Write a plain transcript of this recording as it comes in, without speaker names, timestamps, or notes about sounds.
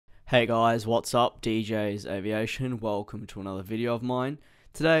Hey guys, what's up? DJ's Aviation. Welcome to another video of mine.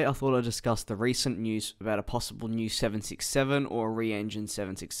 Today I thought I'd discuss the recent news about a possible new 767 or a re-engined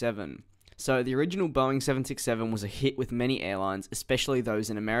 767. So the original Boeing 767 was a hit with many airlines, especially those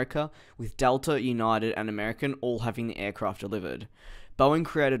in America, with Delta, United and American all having the aircraft delivered. Boeing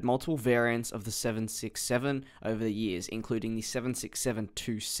created multiple variants of the 767 over the years, including the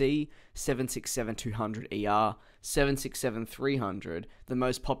 767-2C, 767-200ER, 767-300, the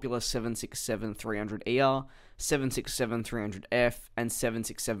most popular 767-300ER, 767-300F, and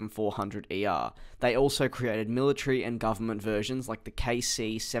 767-400ER. They also created military and government versions like the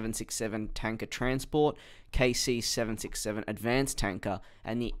KC-767 Tanker Transport, KC-767 Advanced Tanker,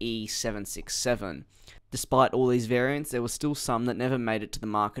 and the E-767. Despite all these variants, there were still some that never made it to the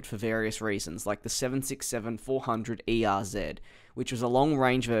market for various reasons, like the 767-400ERZ, which was a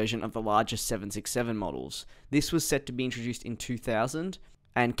long-range version of the largest 767 models. This was set to be introduced in 2000,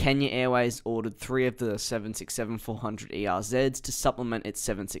 and Kenya Airways ordered 3 of the 767-400ERZs to supplement its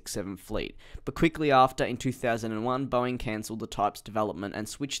 767 fleet. But quickly after, in 2001, Boeing cancelled the type's development and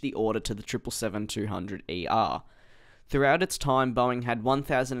switched the order to the 777-200ER. Throughout its time, Boeing had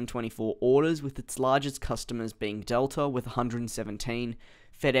 1,024 orders, with its largest customers being Delta with 117,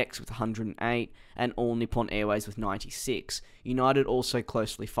 FedEx with 108, and All Nippon Airways with 96. United also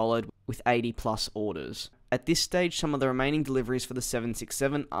closely followed with 80 plus orders. At this stage, some of the remaining deliveries for the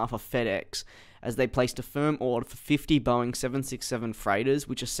 767 are for FedEx, as they placed a firm order for 50 Boeing 767 freighters,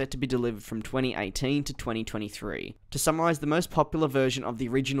 which are set to be delivered from 2018 to 2023. To summarize, the most popular version of the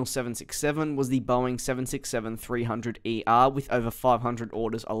original 767 was the Boeing 767-300ER with over 500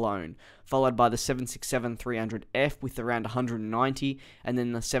 orders alone, followed by the 767-300F with around 190, and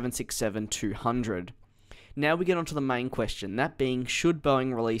then the 767-200. Now we get on to the main question, that being, should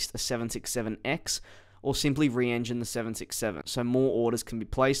Boeing release a 767X, or simply re-engine the 767, so more orders can be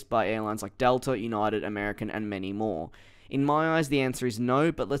placed by airlines like Delta, United, American, and many more? In my eyes, the answer is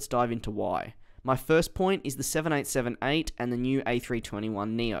no, but let's dive into why. My first point is the 787-8 and the new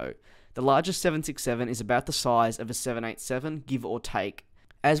A321neo. The largest 767 is about the size of a 787, give or take.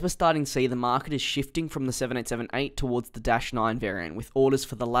 As we're starting to see, the market is shifting from the 787-8 towards the -9 variant, with orders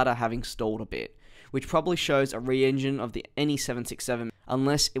for the latter having stalled a bit, which probably shows a re-engine of any 767,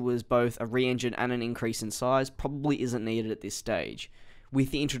 unless it was both a re-engine and an increase in size, probably isn't needed at this stage.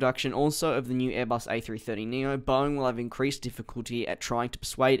 With the introduction also of the new Airbus A330neo, Boeing will have increased difficulty at trying to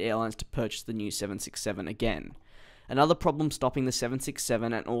persuade airlines to purchase the new 767 again. Another problem stopping the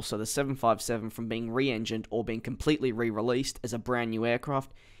 767 and also the 757 from being re-engined or being completely re-released as a brand new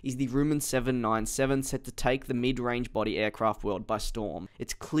aircraft is the rumored 797 set to take the mid-range body aircraft world by storm.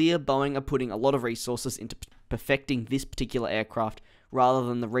 It's clear Boeing are putting a lot of resources into perfecting this particular aircraft rather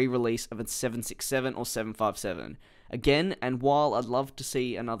than the re-release of its 767 or 757. Again, and while I'd love to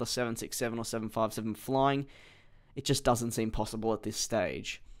see another 767 or 757 flying, it just doesn't seem possible at this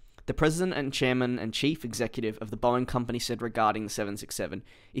stage. The president and chairman and chief executive of the Boeing company said regarding the 767,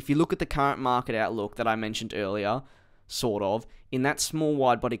 if you look at the current market outlook that I mentioned earlier, in that small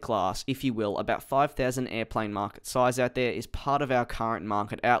wide-body class, if you will, about 5,000 airplane market size out there is part of our current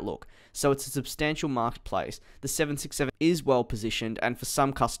market outlook, so it's a substantial marketplace. The 767 is well positioned, and for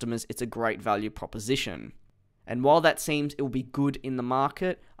some customers, it's a great value proposition. And while that seems it will be good in the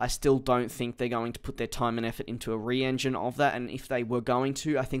market, I still don't think they're going to put their time and effort into a re-engine of that, and if they were going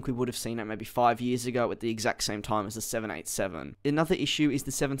to, I think we would have seen it maybe 5 years ago at the exact same time as the 787. Another issue is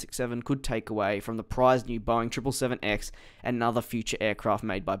the 767 could take away from the prized new Boeing 777X and other future aircraft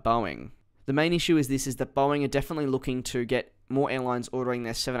made by Boeing. The main issue is that Boeing are definitely looking to get more airlines ordering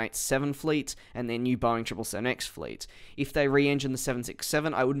their 787 fleets and their new Boeing 777X fleets. If they re-engine the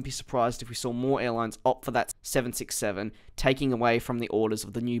 767, I wouldn't be surprised if we saw more airlines opt for that 767, taking away from the orders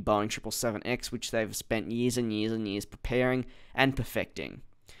of the new Boeing 777X, which they've spent years and years and years preparing and perfecting.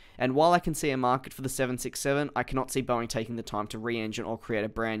 And while I can see a market for the 767, I cannot see Boeing taking the time to re-engine or create a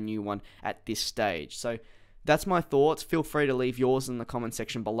brand new one at this stage. So that's my thoughts. Feel free to leave yours in the comment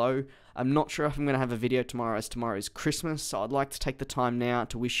section below. I'm not sure if I'm going to have a video tomorrow, as tomorrow is Christmas, so I'd like to take the time now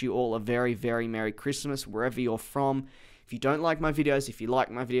to wish you all a very, very Merry Christmas, wherever you're from. If you don't like my videos, if you like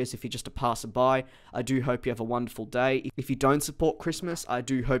my videos, if you're just a passerby, I do hope you have a wonderful day. If you don't support Christmas, I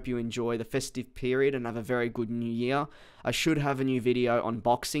do hope you enjoy the festive period and have a very good new year. I should have a new video on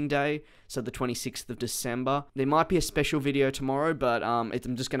Boxing Day, so the 26th of December. There might be a special video tomorrow, but I'm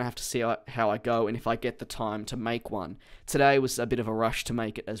just going to have to see how I go and if I get the time to make one. Today was a bit of a rush to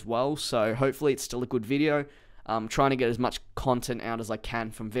make it as well, so hopefully it's still a good video. I'm trying to get as much content out as I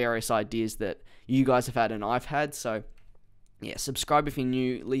can from various ideas that you guys have had and I've had, so Yeah, subscribe if you're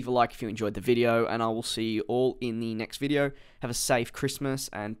new, leave a like if you enjoyed the video, and I will see you all in the next video. Have a safe Christmas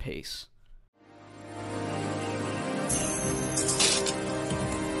and peace.